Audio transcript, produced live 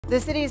The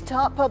city's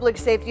top public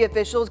safety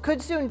officials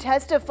could soon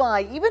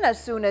testify, even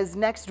as soon as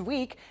next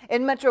week,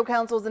 in Metro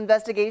Council's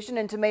investigation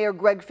into Mayor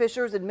Greg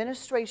Fischer's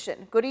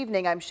administration. Good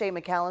evening, I'm Shay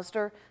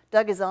McAllister.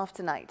 Doug is off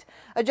tonight.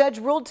 A judge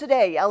ruled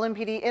today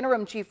LMPD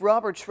Interim Chief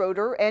Robert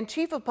Schroeder and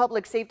Chief of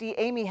Public Safety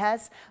Amy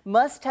Hess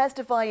must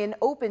testify in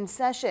open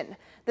session.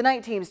 The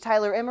night team's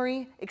Tyler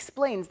Emery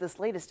explains this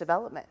latest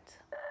development.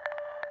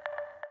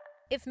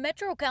 If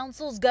Metro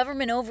Council's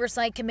Government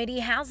Oversight Committee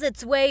has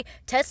its way,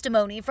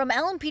 testimony from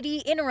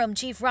LMPD Interim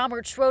Chief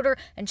Robert Schroeder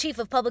and Chief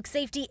of Public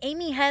Safety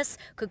Amy Hess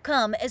could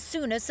come as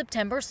soon as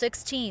September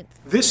 16th.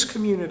 This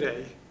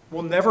community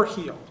will never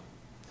heal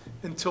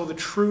until the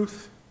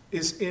truth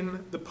is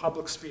in the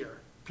public sphere.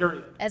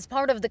 Period. As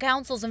part of the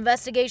council's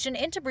investigation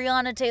into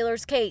Breonna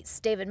Taylor's case,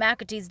 David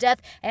McAtee's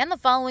death, and the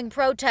following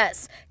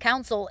protests,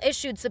 council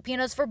issued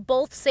subpoenas for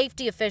both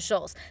safety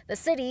officials. The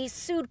city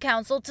sued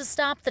council to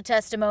stop the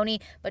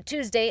testimony, but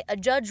Tuesday a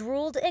judge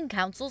ruled in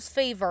council's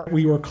favor.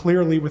 We were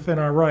clearly within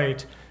our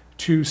right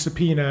to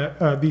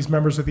subpoena these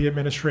members of the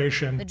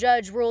administration. The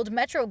judge ruled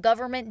Metro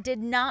government did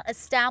not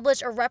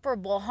establish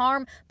irreparable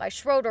harm by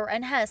Schroeder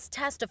and Hess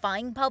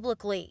testifying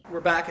publicly.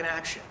 We're back in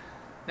action.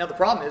 Now the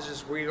problem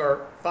is we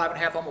are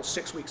 5.5, almost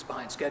 6 weeks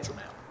behind schedule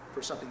now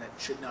for something that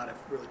should not have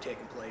really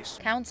taken place.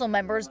 Council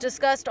members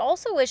discussed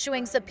also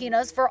issuing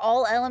subpoenas for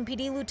all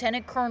LMPD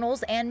lieutenant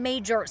colonels and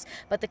majors,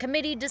 but the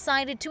committee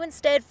decided to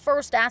instead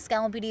first ask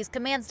LMPD's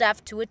command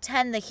staff to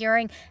attend the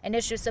hearing and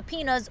issue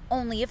subpoenas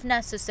only if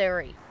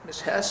necessary.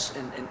 Ms. Hess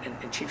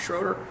and Chief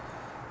Schroeder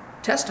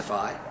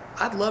testify.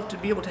 I'd love to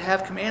be able to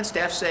have command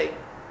staff say,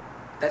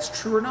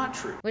 that's true or not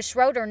true. With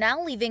Schroeder now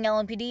leaving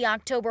LMPD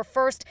October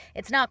 1st,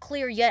 it's not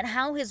clear yet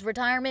how his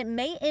retirement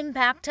may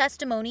impact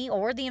testimony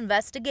or the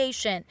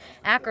investigation.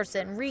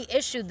 Ackerson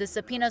reissued the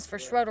subpoenas for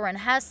Schroeder and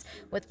Hess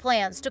with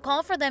plans to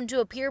call for them to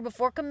appear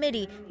before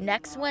committee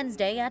next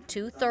Wednesday at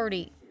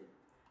 2:30.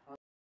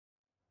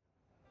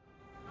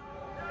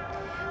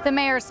 The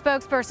mayor's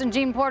spokesperson,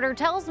 Jean Porter,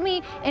 tells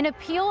me an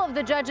appeal of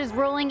the judge's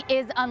ruling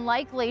is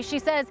unlikely. She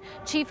says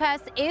Chief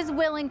Hess is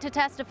willing to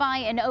testify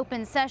in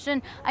open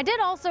session. I did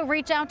also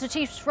reach out to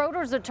Chief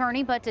Schroeder's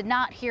attorney, but did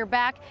not hear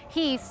back.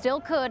 He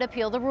still could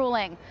appeal the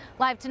ruling.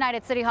 Live tonight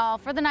at City Hall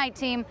for the night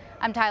team,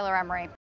 I'm Tyler Emery.